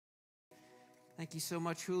Thank you so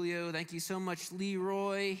much, Julio. Thank you so much,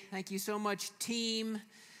 Leroy. Thank you so much, team.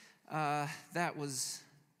 That was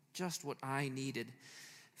just what I needed.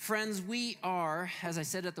 Friends, we are, as I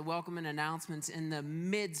said at the welcome and announcements, in the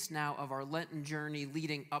midst now of our Lenten journey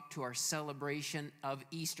leading up to our celebration of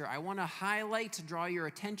Easter. I want to highlight, to draw your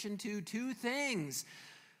attention to two things.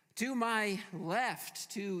 To my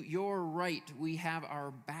left, to your right, we have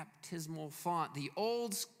our baptismal font, the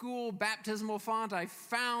old school baptismal font I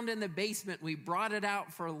found in the basement. We brought it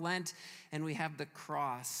out for Lent, and we have the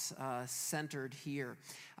cross centered here.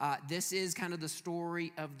 This is kind of the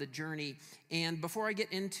story of the journey. And before I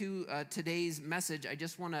get into today's message, I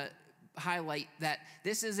just want to highlight that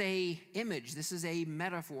this is a image, this is a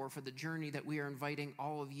metaphor for the journey that we are inviting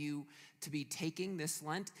all of you to be taking this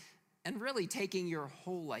Lent. And really taking your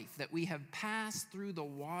whole life, that we have passed through the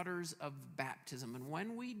waters of baptism. And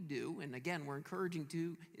when we do, and again, we're encouraging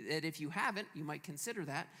that if you haven't, you might consider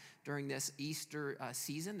that during this Easter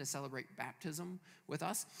season to celebrate baptism with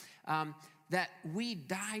us, that we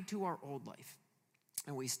die to our old life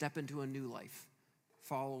and we step into a new life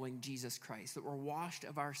following Jesus Christ, that we're washed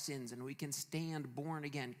of our sins and we can stand born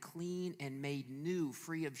again, clean and made new,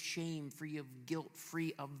 free of shame, free of guilt,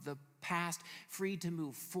 free of the past, free to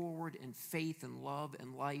move forward in faith and love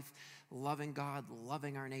and life, loving God,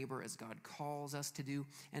 loving our neighbor as God calls us to do.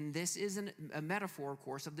 And this is a metaphor, of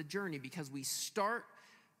course, of the journey, because we start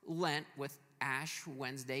Lent with Ash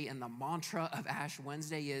Wednesday, and the mantra of Ash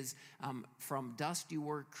Wednesday is, from dust you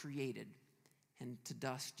were created, and to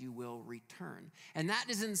dust you will return. And that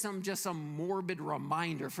isn't just some morbid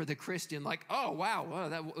reminder for the Christian, like, oh, wow,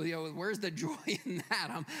 where's the joy in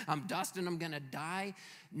that? I'm dust and I'm going to die.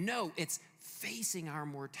 No, it's facing our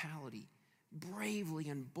mortality bravely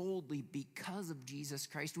and boldly because of Jesus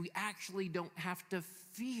Christ. We actually don't have to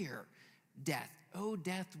fear death. Oh,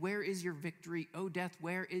 death, where is your victory? Oh, death,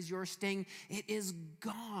 where is your sting? It is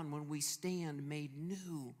gone when we stand made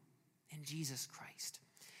new in Jesus Christ.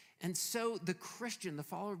 And so the Christian, the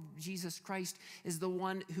follower of Jesus Christ, is the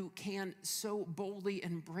one who can so boldly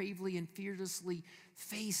and bravely and fearlessly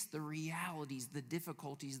face the realities, the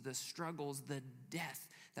difficulties, the struggles, the death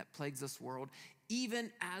that plagues this world,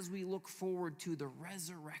 even as we look forward to the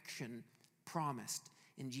resurrection promised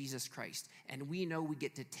in Jesus Christ. And we know we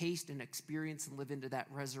get to taste and experience and live into that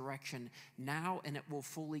resurrection now, and it will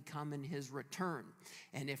fully come in his return.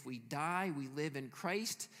 And if we die, we live in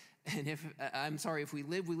Christ. And if we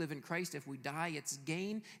live, we live in Christ. If we die, it's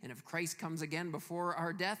gain. And if Christ comes again before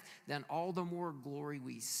our death, then all the more glory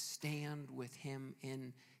we stand with him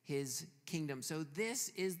in his kingdom. So this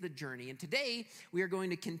is the journey. And today we are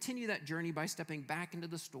going to continue that journey by stepping back into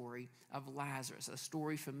the story of Lazarus, a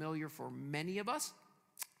story familiar for many of us.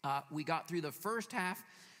 We got through the first half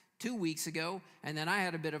 2 weeks ago, and then I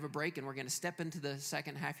had a bit of a break, and we're going to step into the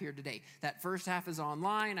second half here today. That first half is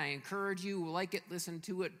online. I encourage you, like it, listen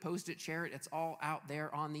to it, post it, share it. It's all out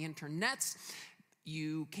there on the internets.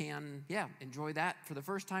 You can, enjoy that for the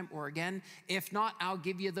first time or again. If not, I'll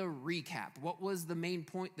give you the recap. What was the main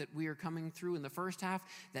point that we are coming through in the first half?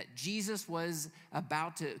 That Jesus was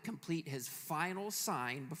about to complete his final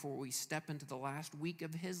sign before we step into the last week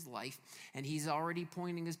of his life, and he's already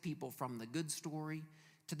pointing his people from the good story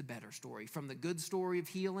to the better story, from the good story of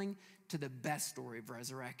healing to the best story of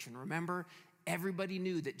resurrection. Remember, everybody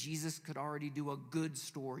knew that Jesus could already do a good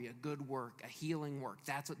story, a good work, a healing work.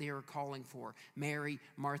 That's what they were calling for. Mary,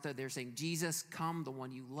 Martha, they're saying, Jesus, come, the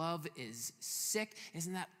one you love is sick.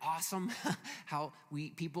 Isn't that awesome? How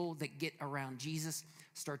people that get around Jesus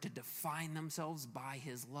start to define themselves by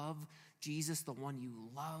his love. Jesus, the one you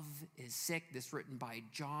love is sick. This written by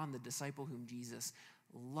John, the disciple whom Jesus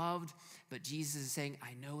loved. But Jesus is saying,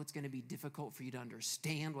 I know it's going to be difficult for you to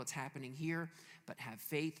understand what's happening here, but have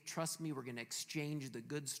faith. Trust me, we're going to exchange the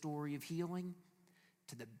good story of healing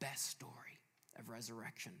to the best story of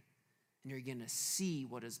resurrection. And you're going to see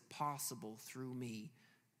what is possible through me,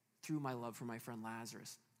 through my love for my friend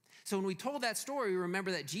Lazarus. So when we told that story, we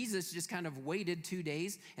remember that Jesus just kind of waited 2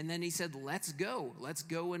 days, and then he said, let's go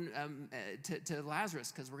and to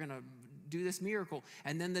Lazarus, because we're going to do this miracle.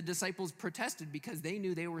 And then the disciples protested because they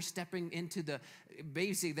knew they were stepping into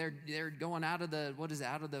basically they're going out of the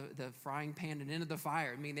frying pan and into the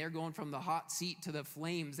fire. I mean, they're going from the hot seat to the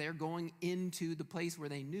flames. They're going into the place where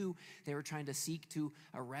they knew they were trying to seek to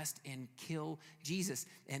arrest and kill Jesus,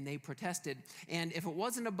 and they protested. And if it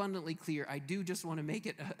wasn't abundantly clear, I do just want to make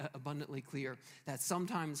it abundantly clear that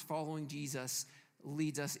sometimes following Jesus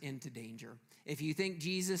leads us into danger. If you think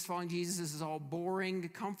following Jesus is all boring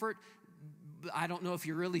comfort, I don't know if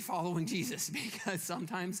you're really following Jesus, because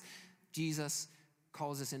sometimes Jesus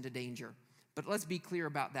calls us into danger. But let's be clear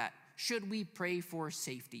about that. Should we pray for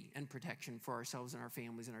safety and protection for ourselves and our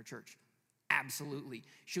families and our church? Absolutely.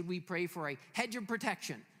 Should we pray for a hedge of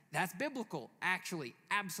protection? That's biblical, actually,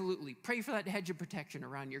 absolutely. Pray for that hedge of protection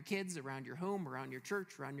around your kids, around your home, around your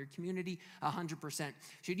church, around your community, 100%.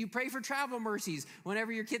 Should you pray for travel mercies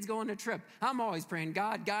whenever your kids go on a trip? I'm always praying,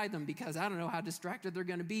 God, guide them, because I don't know how distracted they're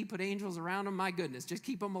going to be. Put angels around them. My goodness, just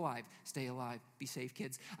keep them alive. Stay alive. Be safe,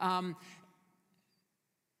 kids. But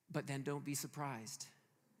then don't be surprised.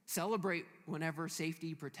 Celebrate whenever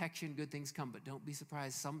safety, protection, good things come, but don't be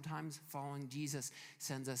surprised. Sometimes following Jesus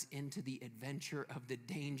sends us into the adventure of the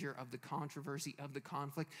danger, of the controversy, of the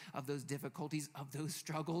conflict, of those difficulties, of those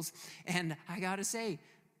struggles. And I gotta say,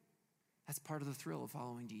 that's part of the thrill of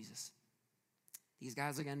following Jesus. These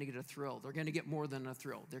guys are going to get a thrill. They're going to get more than a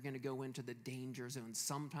thrill. They're going to go into the danger zone.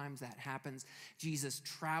 Sometimes that happens. Jesus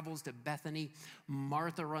travels to Bethany.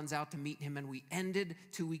 Martha runs out to meet him, and we ended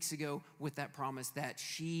 2 weeks ago with that promise that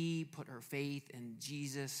she put her faith in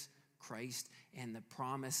Jesus Christ and the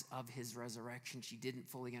promise of his resurrection. She didn't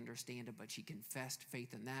fully understand it, but she confessed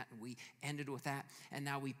faith in that, and we ended with that. And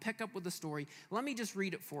now we pick up with the story. Let me just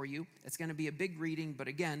read it for you. It's going to be a big reading, but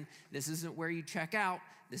again, this isn't where you check out.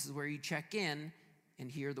 This is where you check in and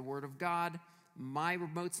hear the word of God. My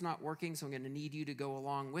remote's not working, so I'm going to need you to go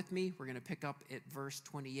along with me. We're going to pick up at verse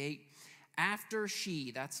 28. After she,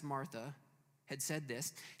 that's Martha, had said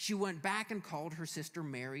this, she went back and called her sister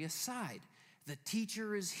Mary aside. The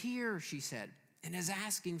teacher is here, she said, and is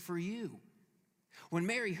asking for you. When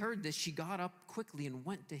Mary heard this, she got up quickly and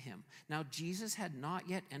went to him. Now, Jesus had not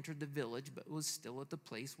yet entered the village, but was still at the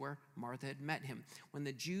place where Martha had met him. When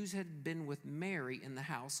the Jews had been with Mary in the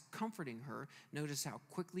house, comforting her, notice how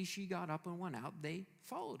quickly she got up and went out. They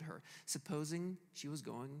followed her, supposing she was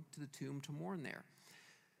going to the tomb to mourn there.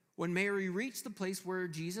 When Mary reached the place where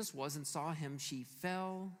Jesus was and saw him, she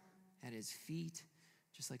fell at his feet,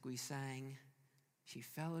 just like we sang. She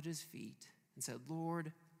fell at his feet and said,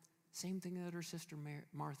 Lord, same thing that her sister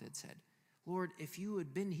Martha had said. Lord, if you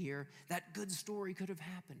had been here, that good story could have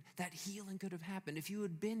happened. That healing could have happened. If you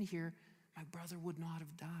had been here, my brother would not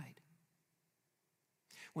have died.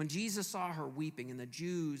 When Jesus saw her weeping and the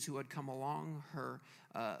Jews who had come along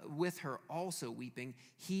with her also weeping,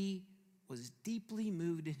 he was deeply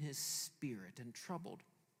moved in his spirit and troubled.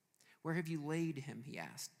 Where have you laid him? He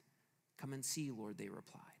asked. Come and see, Lord, they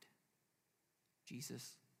replied.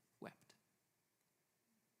 Jesus wept.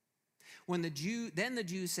 Then the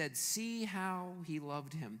Jews said, see how he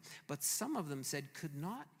loved him. But some of them said, could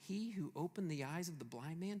not he who opened the eyes of the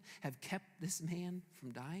blind man have kept this man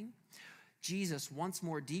from dying? Jesus, once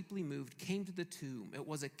more deeply moved, came to the tomb. It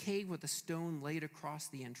was a cave with a stone laid across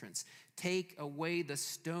the entrance. Take away the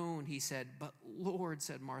stone, he said. But Lord,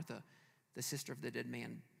 said Martha, the sister of the dead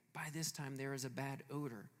man, by this time there is a bad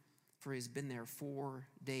odor, for he has been there 4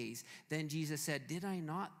 days. Then Jesus said, did I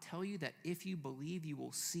not tell you that if you believe, you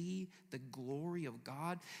will see the glory of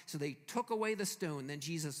God? So they took away the stone. Then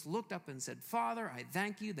Jesus looked up and said, Father, I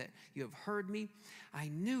thank you that you have heard me. I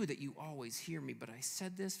knew that you always hear me, but I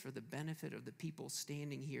said this for the benefit of the people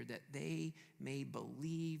standing here, that they may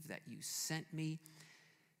believe that you sent me.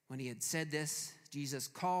 When he had said this, Jesus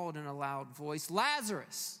called in a loud voice,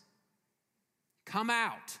 Lazarus, come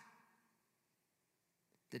out.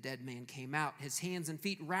 The dead man came out, his hands and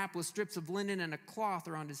feet wrapped with strips of linen and a cloth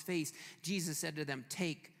around his face. Jesus said to them,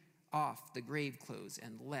 take off the grave clothes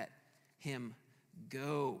and let him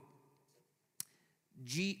go.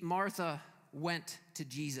 Martha went to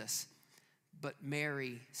Jesus, but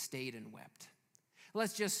Mary stayed and wept.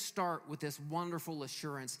 Let's just start with this wonderful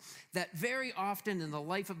assurance that very often in the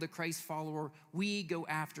life of the Christ follower, we go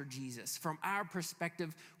after Jesus. From our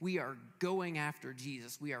perspective, we are going after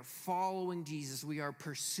Jesus. We are following Jesus. We are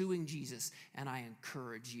pursuing Jesus. And I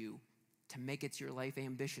encourage you to make it your life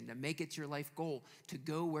ambition, to make it your life goal, to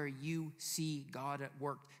go where you see God at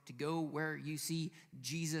work, to go where you see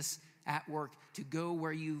Jesus at work, to go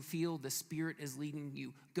where you feel the Spirit is leading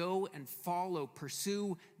you. Go and follow,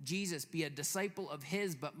 pursue Jesus, be a disciple of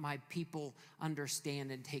his. But my people, understand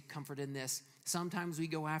and take comfort in this. Sometimes we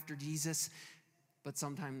go after Jesus, but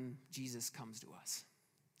sometimes Jesus comes to us.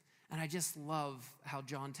 And I just love how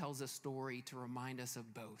John tells a story to remind us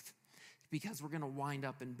of both, because we're going to wind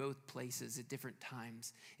up in both places at different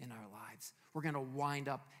times in our lives. We're going to wind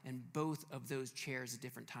up in both of those chairs at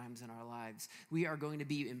different times in our lives. We are going to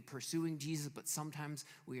be in pursuing Jesus, but sometimes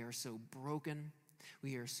we are so broken,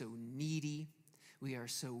 we are so needy, we are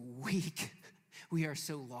so weak, we are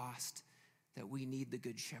so lost that we need the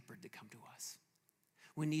Good Shepherd to come to us.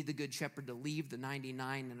 We need the Good Shepherd to leave the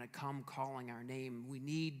 99 and to come calling our name. We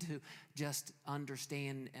need to just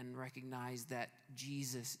understand and recognize that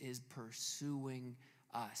Jesus is pursuing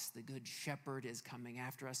us. The good shepherd is coming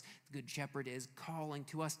after us. The good shepherd is calling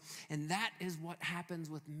to us. And that is what happens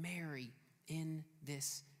with Mary in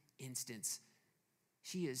this instance.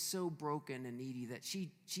 She is so broken and needy that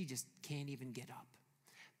she just can't even get up.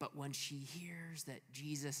 But when she hears that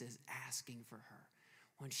Jesus is asking for her,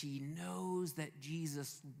 when she knows that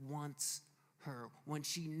Jesus wants her, when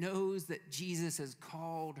she knows that Jesus has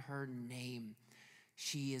called her name,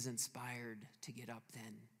 she is inspired to get up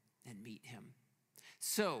then and meet him.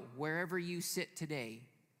 So, wherever you sit today,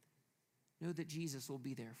 know that Jesus will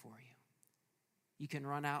be there for you. You can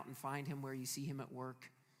run out and find him where you see him at work,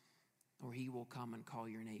 or he will come and call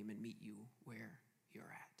your name and meet you where you're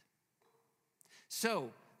at.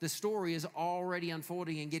 So, the story is already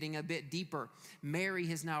unfolding and getting a bit deeper. Mary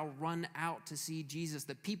has now run out to see Jesus.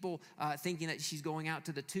 The people, thinking that she's going out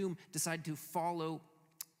to the tomb, decide to follow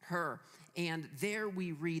her. And there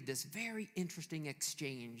we read this very interesting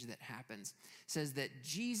exchange that happens. It says that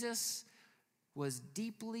Jesus was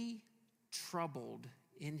deeply troubled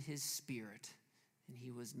in his spirit, and he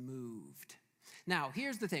was moved. Now,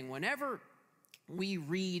 here's the thing. Whenever we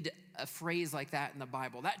read a phrase like that in the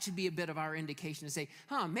Bible, that should be a bit of our indication to say,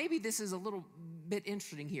 maybe this is a little bit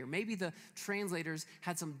interesting here. Maybe the translators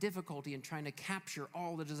had some difficulty in trying to capture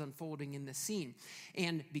all that is unfolding in the scene.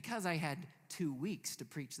 And because I had 2 weeks to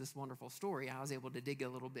preach this wonderful story, I was able to dig a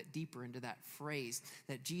little bit deeper into that phrase,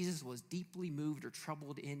 that Jesus was deeply moved or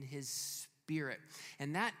troubled in his spirit.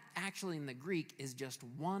 And that actually in the Greek is just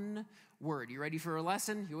one word. You ready for a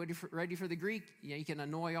lesson? You ready for the Greek? You can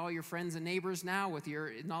annoy all your friends and neighbors now with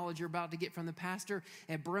your knowledge you're about to get from the pastor.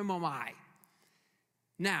 Embrimaomai.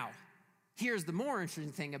 Now, here's the more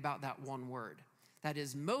interesting thing about that one word. That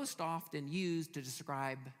is most often used to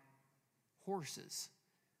describe horses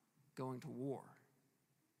going to war.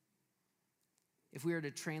 If we were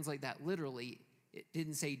to translate that literally, it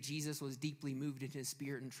didn't say Jesus was deeply moved in his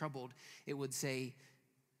spirit and troubled. It would say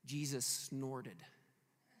Jesus snorted.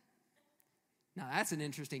 Now, that's an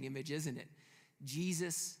interesting image, isn't it?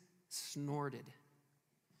 Jesus snorted.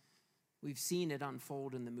 We've seen it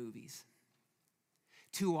unfold in the movies.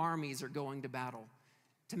 2 armies are going to battle.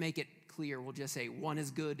 To make it clear, we'll just say one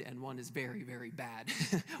is good and one is very, very bad.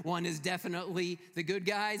 One is definitely the good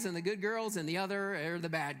guys and the good girls, and the other are the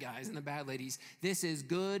bad guys and the bad ladies. This is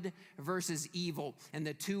good versus evil. And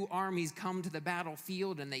the 2 armies come to the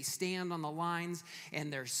battlefield, and they stand on the lines,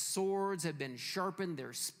 and their swords have been sharpened.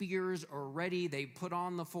 Their spears are ready. They put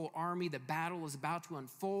on the full army. The battle is about to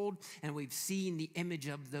unfold, and we've seen the image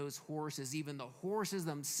of those horses. Even the horses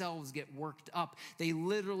themselves get worked up. They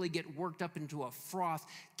literally get worked up into a froth,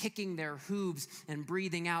 kicking their hooves and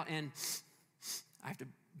breathing out. And I have to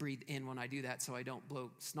breathe in when I do that so I don't blow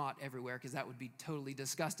snot everywhere, because that would be totally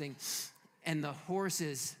disgusting. And the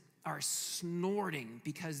horses are snorting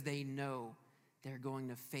because they know they're going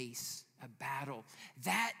to face a battle.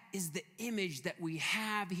 That is the image that we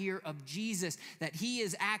have here of Jesus, that he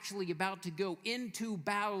is actually about to go into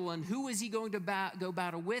battle. And who is he going to go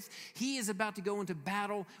battle with? He is about to go into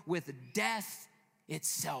battle with death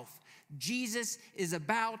itself. Jesus is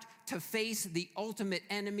about to face the ultimate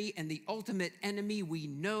enemy, and the ultimate enemy we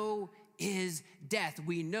know is death.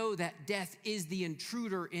 We know that death is the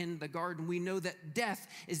intruder in the garden. We know that death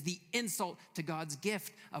is the insult to God's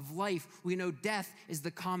gift of life. We know death is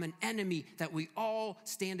the common enemy that we all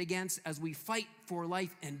stand against as we fight for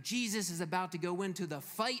life. And Jesus is about to go into the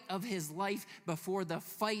fight of his life before the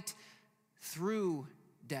fight through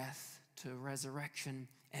death to resurrection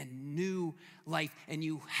and new life. And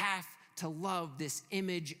you have to love this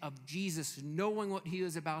image of Jesus, knowing what he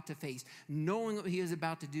was about to face, knowing what he was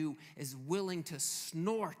about to do, is willing to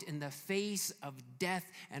snort in the face of death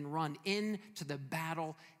and run into the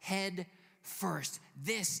battle head first.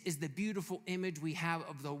 This is the beautiful image we have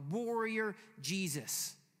of the warrior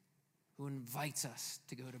Jesus, who invites us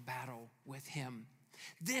to go to battle with him.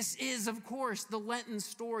 This is, of course, the Lenten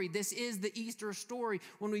story. This is the Easter story,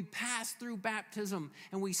 when we pass through baptism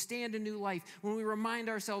and we stand in new life, when we remind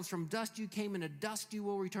ourselves from dust you came and to dust you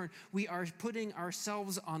will return. We are putting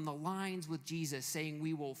ourselves on the lines with Jesus, saying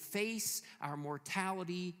we will face our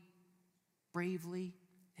mortality bravely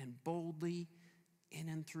and boldly in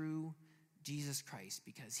and through Jesus Christ,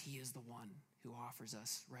 because he is the one who offers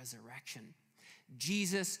us resurrection.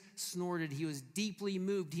 Jesus snorted. He was deeply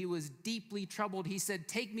moved. He was deeply troubled. He said,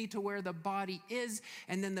 "Take me to where the body is."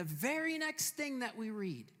 And then the very next thing that we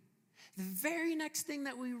read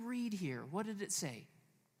here, what did it say?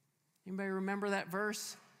 Anybody remember that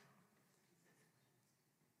verse?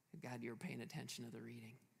 God, you're paying attention to the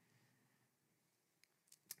reading.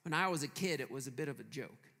 When I was a kid, it was a bit of a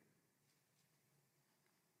joke.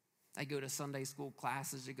 I go to Sunday school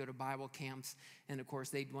classes, I go to Bible camps, and of course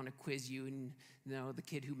they'd want to quiz you, and the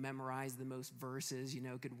kid who memorized the most verses,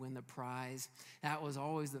 could win the prize. That was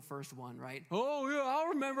always the first one, right? Oh yeah, I'll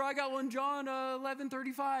remember, I got one, John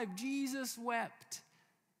 11:35, Jesus wept.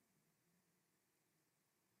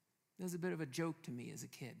 It was a bit of a joke to me as a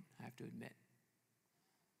kid, I have to admit.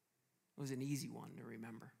 It was an easy one to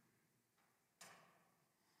remember.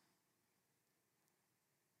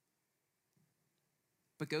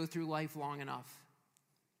 But go through life long enough,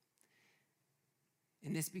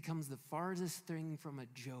 and this becomes the farthest thing from a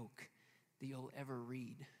joke that you'll ever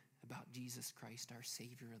read about Jesus Christ, our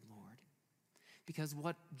Savior and Lord. Because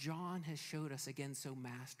what John has showed us again so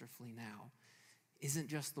masterfully now isn't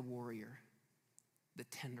just the warrior, the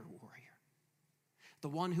tender warrior, the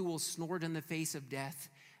one who will snort in the face of death,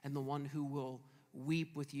 and the one who will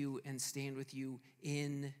weep with you and stand with you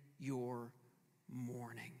in your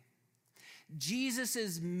mourning.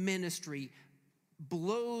 Jesus' ministry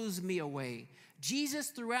blows me away. Jesus,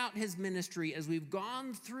 throughout his ministry, as we've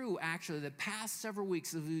gone through actually the past several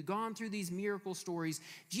weeks, as we've gone through these miracle stories,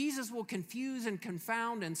 Jesus will confuse and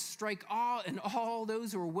confound and strike awe in all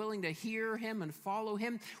those who are willing to hear him and follow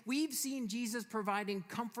him. We've seen Jesus providing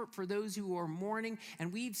comfort for those who are mourning,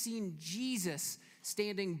 and we've seen Jesus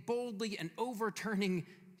standing boldly and overturning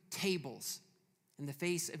tables in the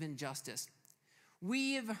face of injustice.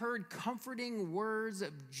 We have heard comforting words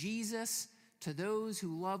of Jesus to those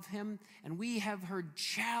who love him, and we have heard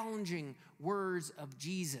challenging words of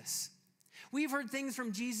Jesus. We've heard things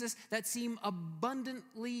from Jesus that seem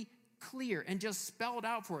abundantly clear and just spelled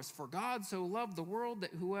out for us. For God so loved the world that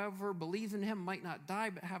whoever believes in him might not die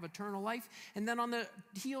but have eternal life. And then on the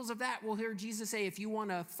heels of that, we'll hear Jesus say, if you want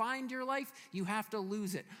to find your life, you have to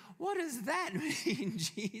lose it. What does that mean,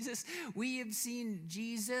 Jesus? We have seen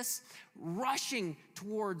Jesus rushing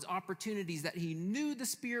towards opportunities that he knew the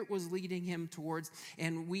Spirit was leading him towards,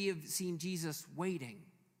 and we have seen Jesus waiting,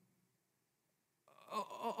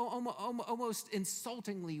 almost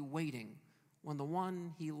insultingly waiting, when the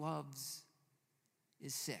one he loves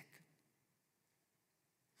is sick.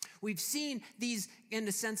 We've seen these, in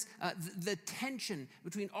a sense, the tension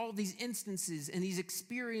between all these instances and these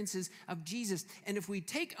experiences of Jesus. And if we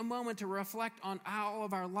take a moment to reflect on all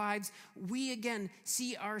of our lives, we again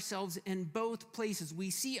see ourselves in both places.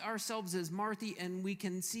 We see ourselves as Martha, and we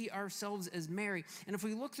can see ourselves as Mary. And if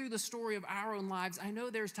we look through the story of our own lives, I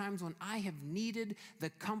know there's times when I have needed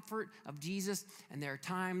the comfort of Jesus, and there are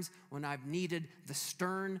times when I've needed the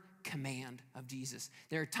stern command of Jesus.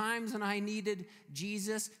 There are times when I needed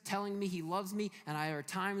Jesus telling me he loves me, and there are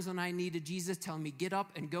times when I needed Jesus telling me, get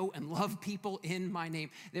up and go and love people in my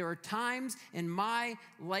name. There are times in my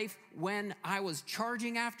life when I was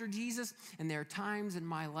charging after Jesus, and there are times in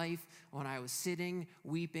my life when I was sitting,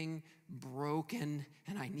 weeping, broken,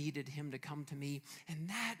 and I needed him to come to me. And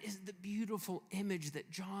that is the beautiful image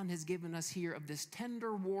that John has given us here of this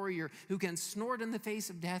tender warrior who can snort in the face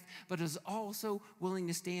of death, but is also willing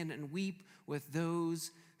to stand and weep with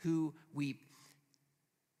those who weep.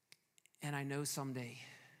 And I know someday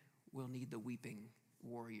we'll need the weeping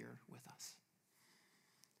warrior with us.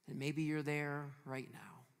 And maybe you're there right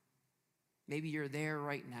now. Maybe you're there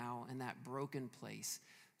right now in that broken place.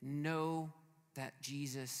 Know that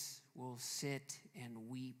Jesus will sit and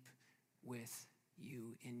weep with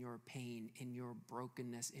you in your pain, in your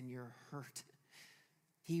brokenness, in your hurt.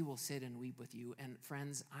 He will sit and weep with you. And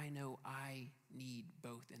friends, I know I need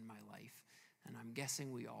both in my life, and I'm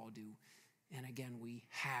guessing we all do. And again, we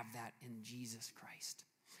have that in Jesus Christ.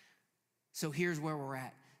 So here's where we're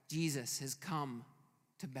at. Jesus has come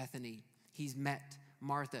to Bethany. He's met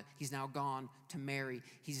Martha. He's now gone to Mary.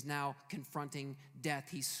 He's now confronting death.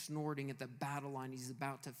 He's snorting at the battle line. He's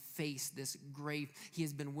about to face this grave. He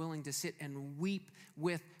has been willing to sit and weep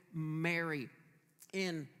with Mary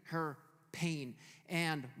in her pain.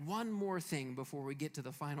 And one more thing before we get to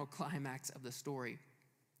the final climax of the story.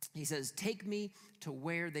 He says, take me to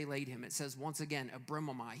where they laid him. It says, once again,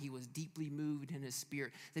 Embrimaomai, he was deeply moved in his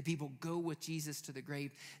spirit. The people go with Jesus to the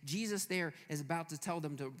grave. Jesus there is about to tell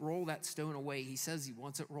them to roll that stone away. He says he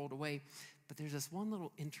wants it rolled away. But there's this one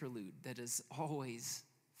little interlude that has always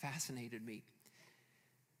fascinated me.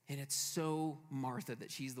 And it's so Martha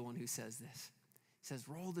that she's the one who says this. He says,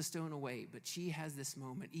 roll the stone away. But she has this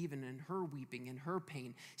moment, even in her weeping, in her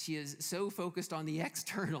pain. She is so focused on the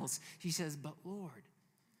externals. She says, but Lord,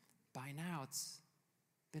 by now it's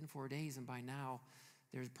been 4 days, and by now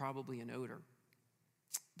there's probably an odor.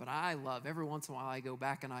 But I love, every once in a while I go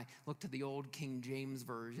back and I look to the old King James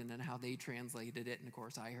Version and how they translated it. And of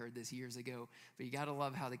course I heard this years ago, but you got to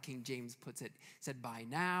love how the King James puts it. It said, by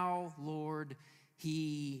now, Lord,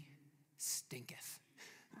 he stinketh.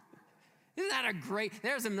 Isn't that a great,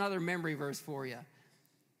 there's another memory verse for you.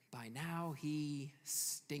 By now he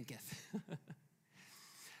stinketh.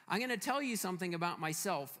 I'm going to tell you something about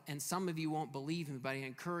myself, and some of you won't believe me, but I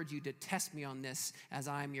encourage you to test me on this as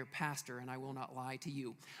I am your pastor, and I will not lie to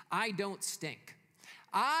you. I don't stink.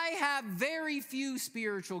 I have very few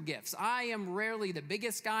spiritual gifts. I am rarely the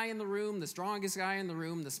biggest guy in the room, the strongest guy in the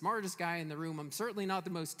room, the smartest guy in the room. I'm certainly not the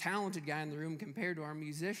most talented guy in the room compared to our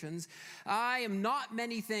musicians. I am not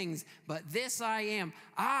many things, but this I am.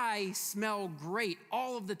 I smell great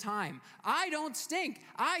all of the time. I don't stink.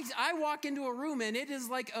 I walk into a room and it is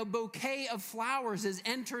like a bouquet of flowers has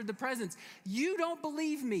entered the presence. You don't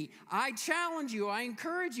believe me. I challenge you. I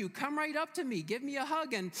encourage you. Come right up to me. Give me a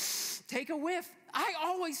hug and take a whiff. I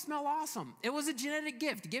always smell awesome. It was a genetic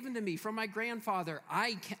gift given to me from my grandfather.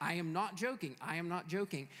 I am not joking. I am not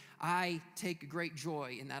joking. I take great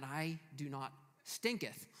joy in that I do not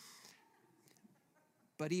stinketh.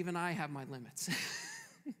 But even I have my limits.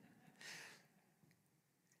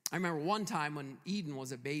 I remember one time when Eden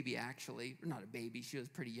was a baby, actually. Not a baby, she was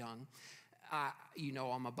pretty young. You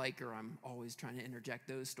know, I'm a biker. I'm always trying to interject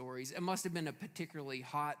those stories. It must have been a particularly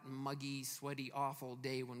hot, muggy, sweaty, awful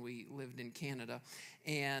day when we lived in Canada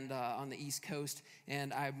and on the East Coast.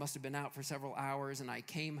 And I must have been out for several hours. And I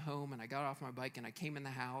came home and I got off my bike and I came in the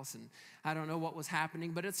house. And I don't know what was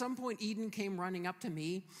happening. But at some point, Eden came running up to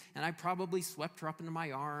me. And I probably swept her up into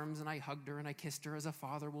my arms. And I hugged her and I kissed her as a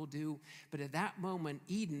father will do. But at that moment,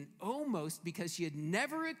 Eden, almost because she had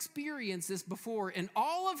never experienced this before in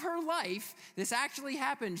all of her life, this actually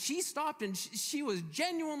happened. She stopped and she was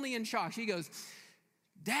genuinely in shock. She goes,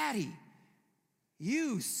 "Daddy,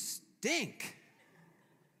 you stink."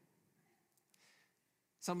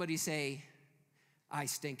 Somebody say, "I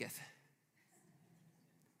stinketh."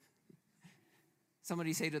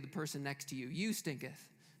 Somebody say to the person next to you, "You stinketh."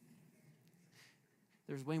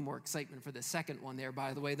 There's way more excitement for the second one there,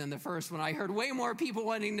 by the way, than the first one. I heard way more people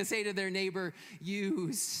wanting to say to their neighbor,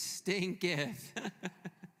 "You stinketh."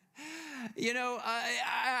 You know,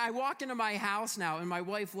 I walk into my house now, and my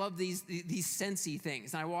wife loves these Scentsy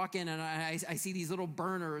things. And I walk in, and I see these little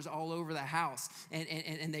burners all over the house,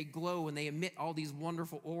 and they glow, and they emit all these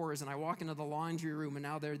wonderful odors. And I walk into the laundry room, and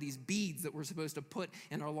now there are these beads that we're supposed to put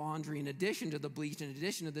in our laundry in addition to the bleach, in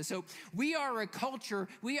addition to the soap. We are a culture,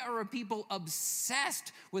 we are a people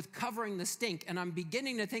obsessed with covering the stink, and I'm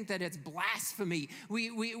beginning to think that it's blasphemy.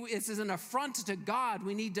 This is an affront to God.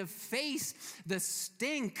 We need to face the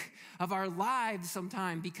stink of our lives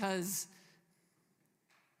sometime because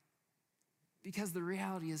the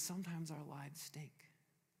reality is sometimes our lives stink.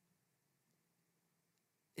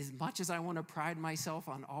 As much as I want to pride myself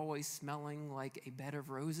on always smelling like a bed of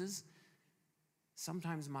roses,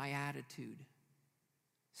 sometimes my attitude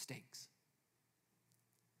stinks.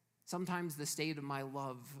 Sometimes the state of my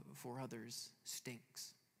love for others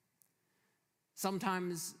stinks.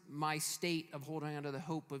 Sometimes my state of holding on to the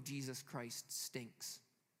hope of Jesus Christ stinks.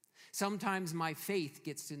 Sometimes my faith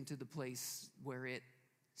gets into the place where it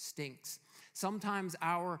stinks. Sometimes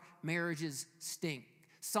our marriages stink.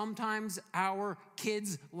 Sometimes our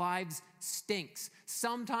kids' lives stinks.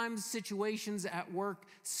 Sometimes situations at work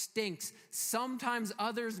stinks. Sometimes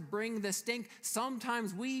others bring the stink.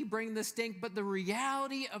 Sometimes we bring the stink. But the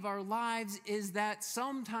reality of our lives is that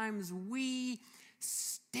sometimes we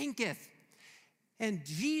stinketh. And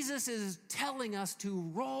Jesus is telling us to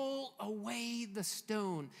roll away the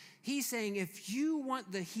stone. He's saying, if you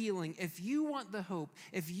want the healing, if you want the hope,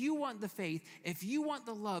 if you want the faith, if you want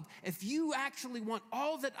the love, if you actually want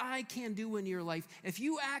all that I can do in your life, if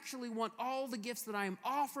you actually want all the gifts that I am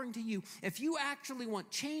offering to you, if you actually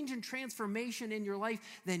want change and transformation in your life,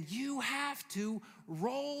 then you have to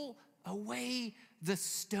roll away the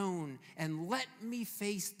stone and let me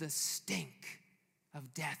face the stink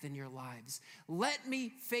of death in your lives. Let me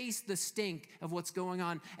face the stink of what's going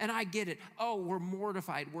on. And I get it. Oh, we're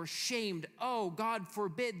mortified. We're shamed. Oh, God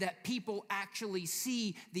forbid that people actually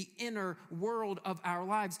see the inner world of our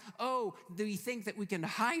lives. Oh, do we think that we can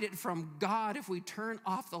hide it from God if we turn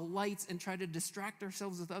off the lights and try to distract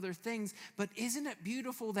ourselves with other things? But isn't it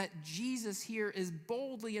beautiful that Jesus here is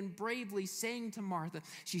boldly and bravely saying to Martha,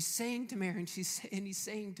 she's saying to Mary, and he's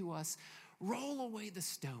saying to us, roll away the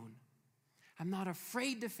stone. I'm not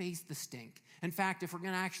afraid to face the stink. In fact, if we're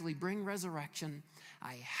going to actually bring resurrection,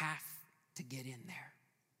 I have to get in there.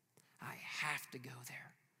 I have to go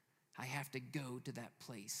there. I have to go to that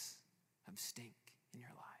place of stink in your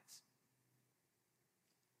lives.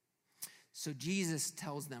 So Jesus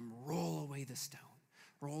tells them, roll away the stone.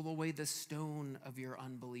 Roll away the stone of your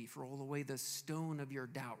unbelief. Roll away the stone of your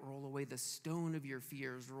doubt. Roll away the stone of your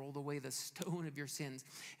fears. Roll away the stone of your sins.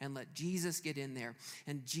 And let Jesus get in there.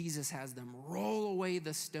 And Jesus has them roll away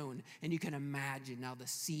the stone. And you can imagine now the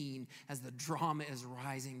scene as the drama is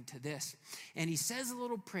rising to this. And he says a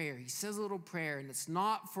little prayer. He says a little prayer. And it's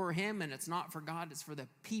not for him and it's not for God. It's for the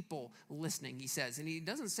people listening, he says. And he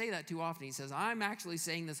doesn't say that too often. He says, I'm actually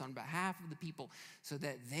saying this on behalf of the people so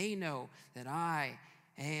that they know that I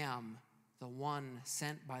am the one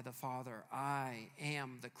sent by the Father. I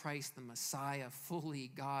am the Christ, the Messiah,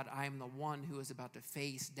 fully God. I am the one who is about to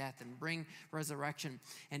face death and bring resurrection.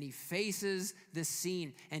 And he faces this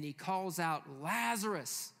scene and he calls out,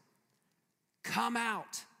 Lazarus, come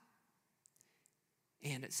out.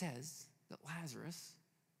 And it says that Lazarus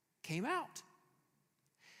came out.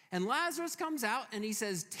 And Lazarus comes out and he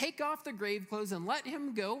says, take off the grave clothes and let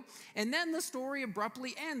him go. And then the story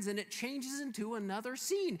abruptly ends and it changes into another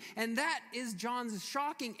scene. And that is John's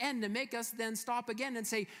shocking end to make us then stop again and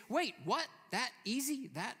say, wait, what? That easy?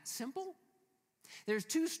 That simple? There's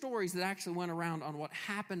two stories that actually went around on what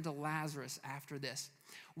happened to Lazarus after this.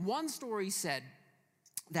 One story said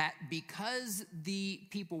that because the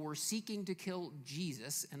people were seeking to kill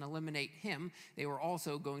Jesus and eliminate him, they were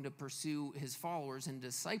also going to pursue his followers and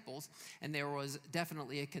disciples, and there was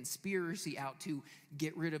definitely a conspiracy out to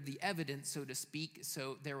get rid of the evidence, so to speak,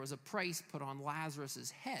 so there was a price put on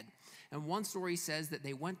Lazarus's head. And one story says that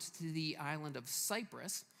they went to the island of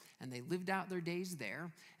Cyprus, and they lived out their days there,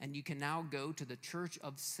 and you can now go to the Church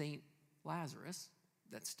of St. Lazarus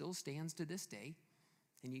that still stands to this day,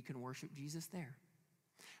 and you can worship Jesus there.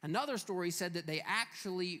 Another story said that they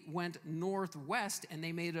actually went northwest and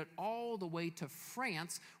they made it all the way to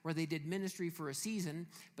France where they did ministry for a season,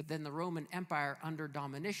 but then the Roman Empire under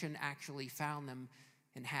Domitian actually found them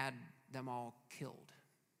and had them all killed.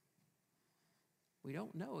 We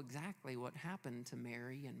don't know exactly what happened to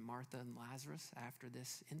Mary and Martha and Lazarus after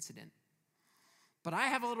this incident. But I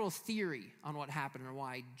have a little theory on what happened and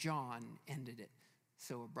why John ended it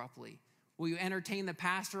so abruptly. Will you entertain the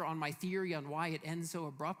pastor on my theory on why it ends so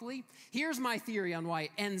abruptly? Here's my theory on why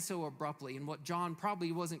it ends so abruptly and what John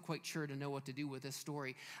probably wasn't quite sure to know what to do with this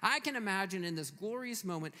story. I can imagine in this glorious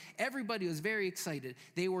moment, everybody was very excited.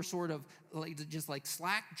 They were sort of just like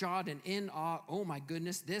slack-jawed and in awe. Oh my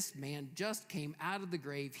goodness, this man just came out of the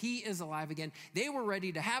grave. He is alive again. They were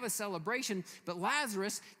ready to have a celebration, but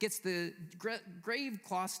Lazarus gets the grave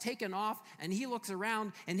cloths taken off and he looks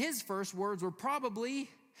around and his first words were probably,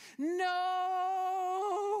 no!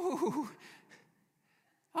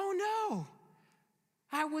 Oh no!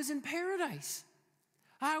 I was in paradise.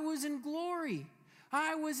 I was in glory.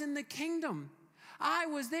 I was in the kingdom. I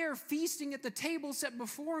was there feasting at the table set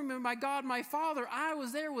before me by God my Father. I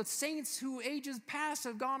was there with saints who ages past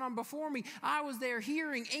have gone on before me. I was there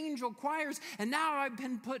hearing angel choirs, and now I've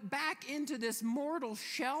been put back into this mortal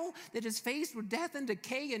shell that is faced with death and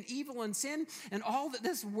decay and evil and sin and all that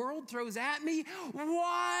this world throws at me.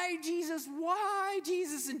 Why, Jesus? Why,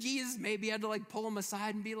 Jesus? And Jesus maybe had to pull him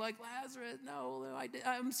aside and be like, Lazarus, no,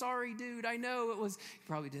 I'm sorry, dude. I know it was, he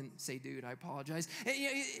probably didn't say dude, I apologize.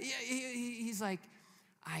 He's like,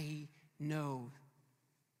 I know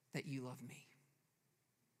that you love me,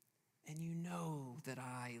 and you know that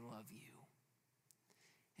I love you.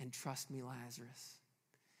 And trust me, Lazarus,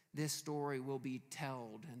 this story will be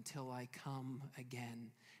told until I come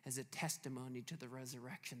again as a testimony to the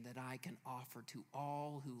resurrection that I can offer to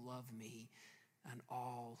all who love me and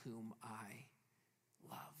all whom I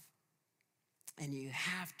love. And you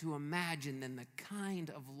have to imagine then the kind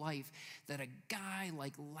of life that a guy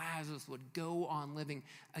like Lazarus would go on living.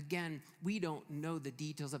 Again, we don't know the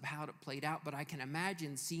details of how it played out, but I can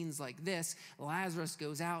imagine scenes like this. Lazarus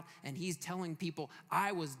goes out and he's telling people,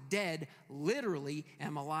 I was dead, literally,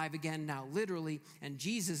 am alive again now, literally. And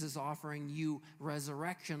Jesus is offering you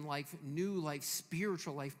resurrection life, new life,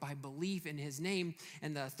 spiritual life by belief in his name.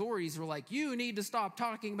 And the authorities were like, you need to stop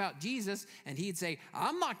talking about Jesus. And he'd say,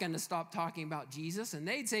 I'm not going to stop talking about Jesus. And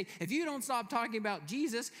they'd say, if you don't stop talking about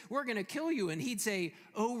Jesus, we're going to kill you. And he'd say,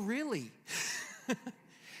 oh, really?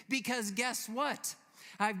 Because guess what?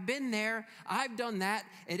 I've been there. I've done that.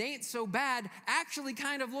 It ain't so bad. Actually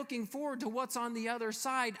kind of looking forward to what's on the other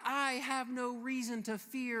side. I have no reason to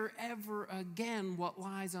fear ever again what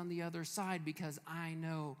lies on the other side because I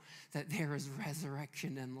know that there is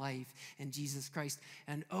resurrection and life in Jesus Christ.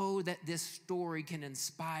 And oh, that this story can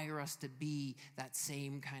inspire us to be that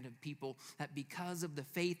same kind of people, that because of the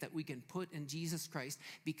faith that we can put in Jesus Christ,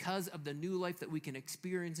 because of the new life that we can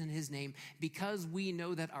experience in his name, because we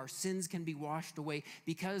know that our sins can be washed away,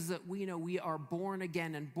 because that we know we are born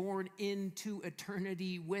again and born into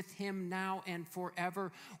eternity with him now and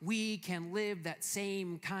forever, we can live that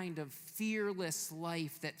same kind of fearless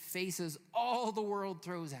life that faces all the world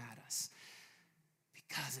throws at us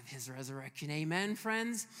because of his resurrection. Amen,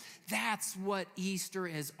 friends? That's what Easter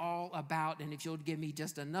is all about. And if you'll give me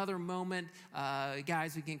just another moment,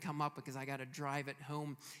 guys, we can come up because I got to drive it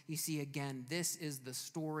home. You see, again, this is the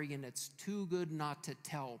story, and it's too good not to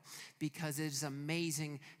tell, because it's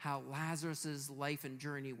amazing how Lazarus' life and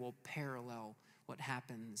journey will parallel what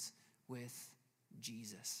happens with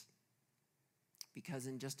Jesus. Because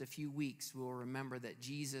in just a few weeks, we'll remember that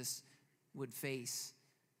Jesus would face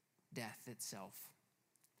death itself,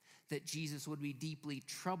 that Jesus would be deeply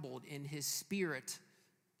troubled in his spirit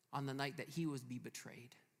on the night that he was be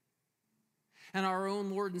betrayed. And our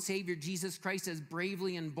own Lord and Savior, Jesus Christ, as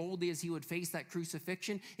bravely and boldly as he would face that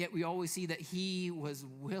crucifixion, yet we always see that he was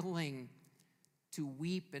willing to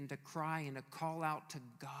weep and to cry and to call out to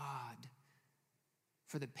God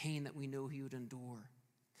for the pain that we know he would endure.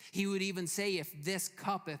 He would even say, if this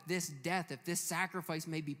cup, if this death, if this sacrifice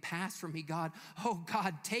may be passed from me, God, oh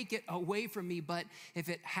God, take it away from me. But if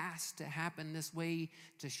it has to happen this way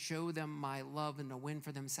to show them my love and to win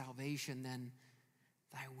for them salvation, then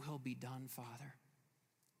thy will be done, Father.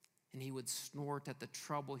 And he would snort at the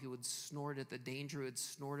trouble. He would snort at the danger. He would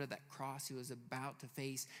snort at that cross he was about to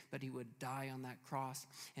face, but he would die on that cross,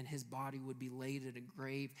 and his body would be laid in a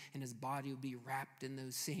grave, and his body would be wrapped in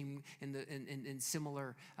those same, in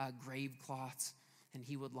similar grave cloths, and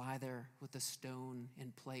he would lie there with a stone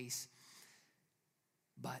in place.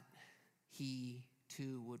 But he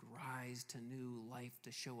too would rise to new life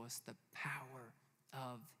to show us the power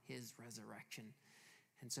of his resurrection.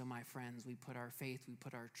 And so, my friends, we put our faith, we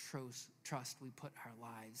put our trust, we put our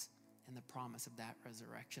lives in the promise of that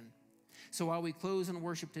resurrection. So while we close in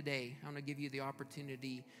worship today, I want to give you the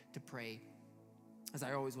opportunity to pray, as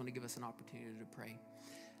I always want to give us an opportunity to pray.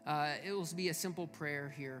 It will be a simple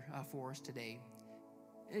prayer here for us today.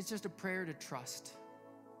 It's just a prayer to trust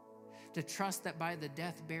that by the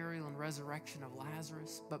death, burial, and resurrection of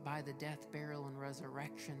Lazarus, but by the death, burial, and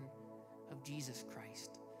resurrection of Jesus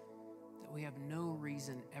Christ, we have no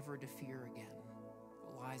reason ever to fear again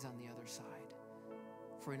what lies on the other side.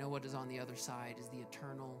 For we know what is on the other side is the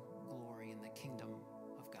eternal glory in the kingdom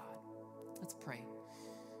of God. Let's pray.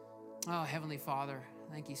 Oh, Heavenly Father,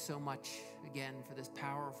 thank you so much again for this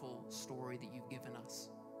powerful story that you've given us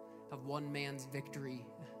of one man's victory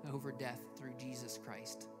over death through Jesus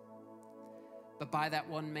Christ. But by that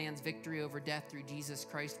one man's victory over death through Jesus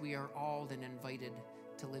Christ, we are all then invited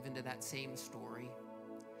to live into that same story.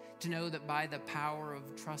 To know that by the power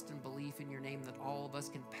of trust and belief in your name, that all of us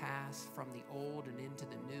can pass from the old and into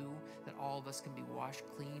the new, that all of us can be washed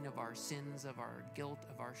clean of our sins, of our guilt,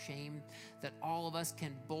 of our shame, that all of us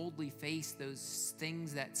can boldly face those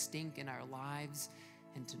things that stink in our lives,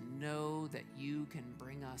 and to know that you can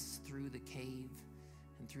bring us through the cave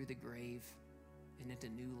and through the grave and into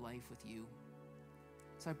new life with you.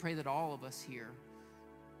 So I pray that all of us here,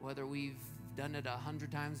 whether we've done it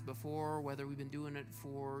 100 times before, whether we've been doing it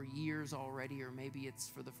for years already, or maybe it's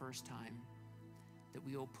for the first time, that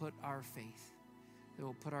we will put our faith, that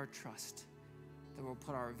we'll put our trust, that we'll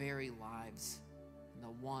put our very lives in the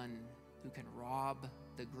one who can rob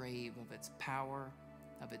the grave of its power,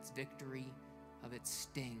 of its victory, of its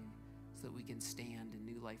sting, so that we can stand in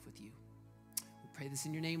new life with you. We pray this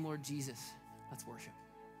in your name, Lord Jesus. Let's worship.